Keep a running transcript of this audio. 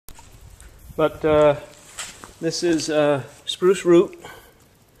But this is spruce root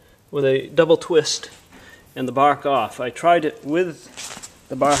with a double twist and the bark off. I tried it with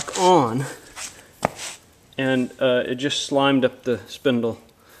the bark on, and it just slimed up the spindle.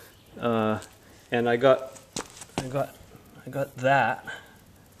 And I got that,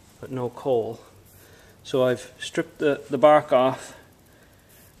 but no coal. So I've stripped the bark off,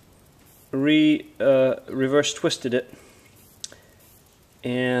 reverse twisted it,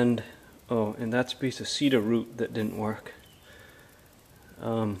 and that's a piece of cedar root that didn't work.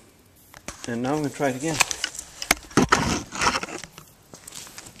 And now I'm going to try it again.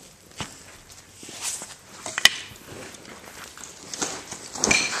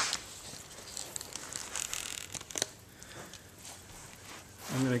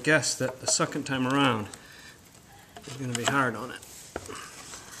 I'm going to guess that the second time around is going to be hard on it.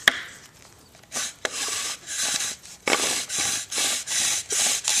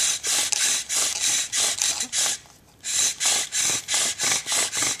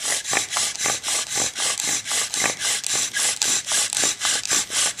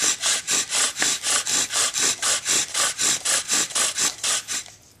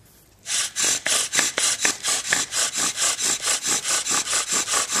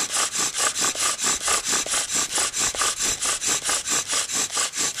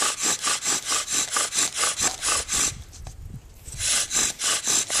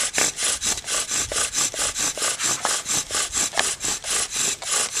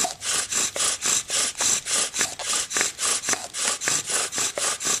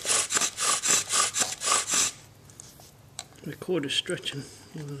 The cord is stretching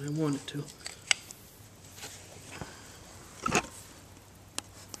more than I want it to.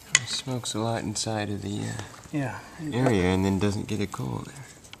 It smokes a lot inside of the area and then doesn't get a coal there.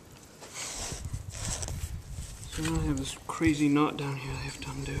 So now I have this crazy knot down here I have to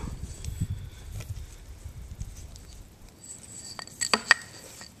undo.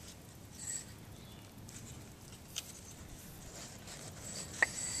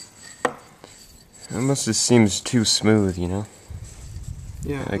 It almost just seems too smooth, you know?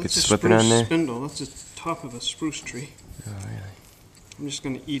 Yeah, like that's it's a slipping on there. Spindle. That's the top of a spruce tree. Oh, really? I'm just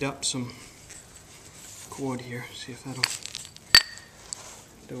going to eat up some cord here, see if that'll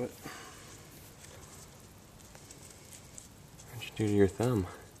do it. What'd you do to your thumb?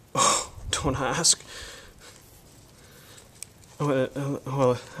 Oh, don't ask.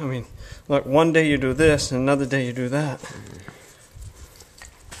 Well, I mean, like one day you do this and another day you do that.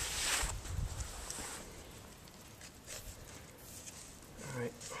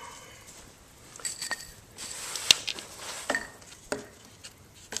 Alright.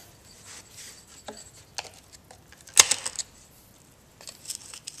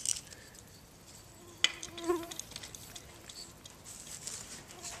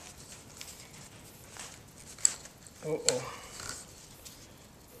 Uh-oh.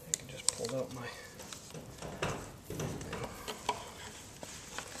 I can just pull out my...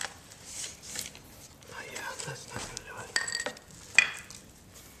 Oh yeah, that's not going to do it.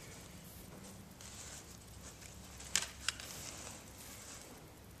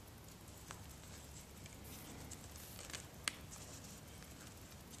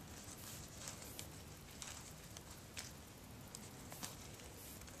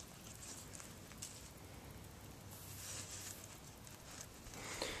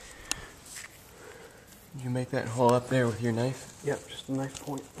 Did you make that hole up there with your knife? Yep, just a knife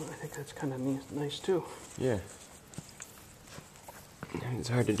point. I think that's kind of nice too. Yeah. It's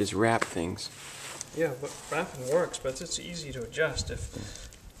hard to just wrap things. Yeah, but wrapping works, but it's easy to adjust. If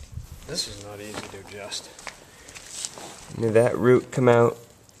this is not easy to adjust. Did that root come out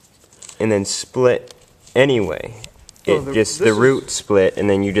and then split anyway? The root split and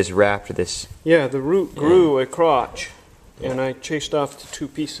then you just wrapped this. Yeah, the root grew a crotch, and I chased off the two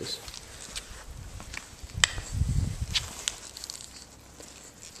pieces.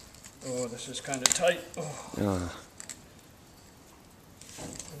 Oh, this is kind of tight. Oh. I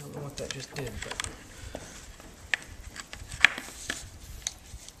don't know what that just did, but...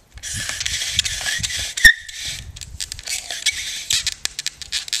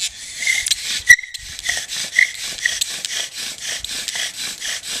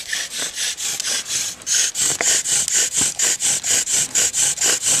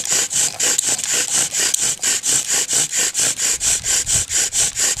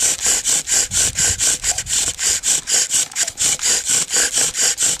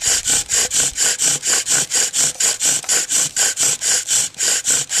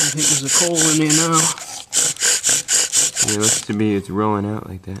 I think there's a coal in there now. Yeah, it looks to be it's rolling out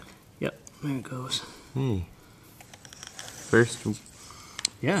like that. Yep, there it goes. Hey. First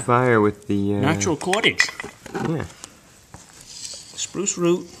Yeah. fire with the Natural cordage. Yeah. Spruce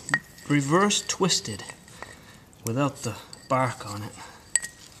root reverse twisted without the bark on it.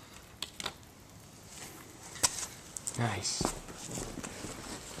 Nice.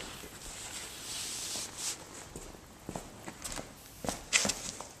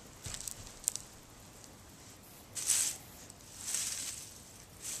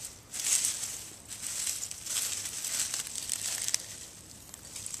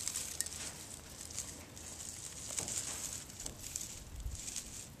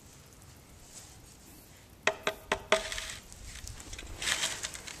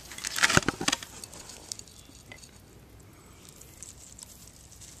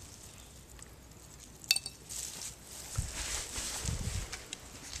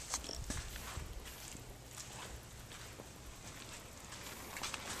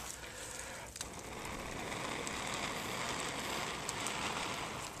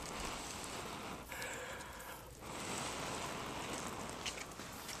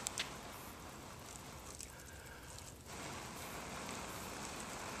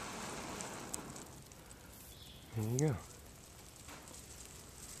 There you go.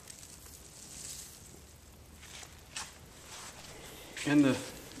 And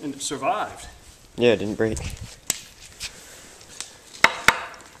it survived. Yeah, it didn't break.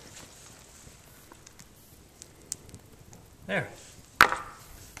 There.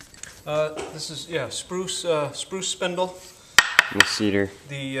 This is spruce spindle. The cedar.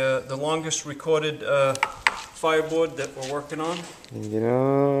 The longest recorded fireboard that we're working on. And get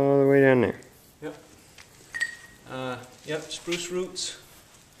all the way down there. Yep. Yep. Spruce roots.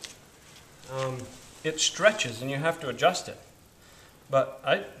 It stretches and you have to adjust it. But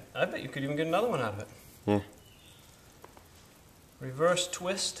I bet you could even get another one out of it. Yeah. Reverse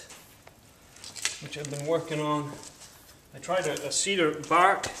twist, which I've been working on. I tried a cedar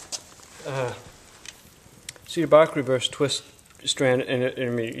bark reverse twist strand,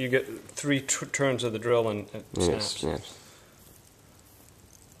 and you get 3 turns of the drill and it snaps. Yes.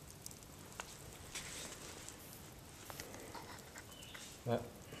 But,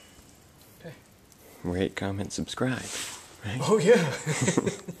 okay. Rate, comment, subscribe. Right? Oh yeah.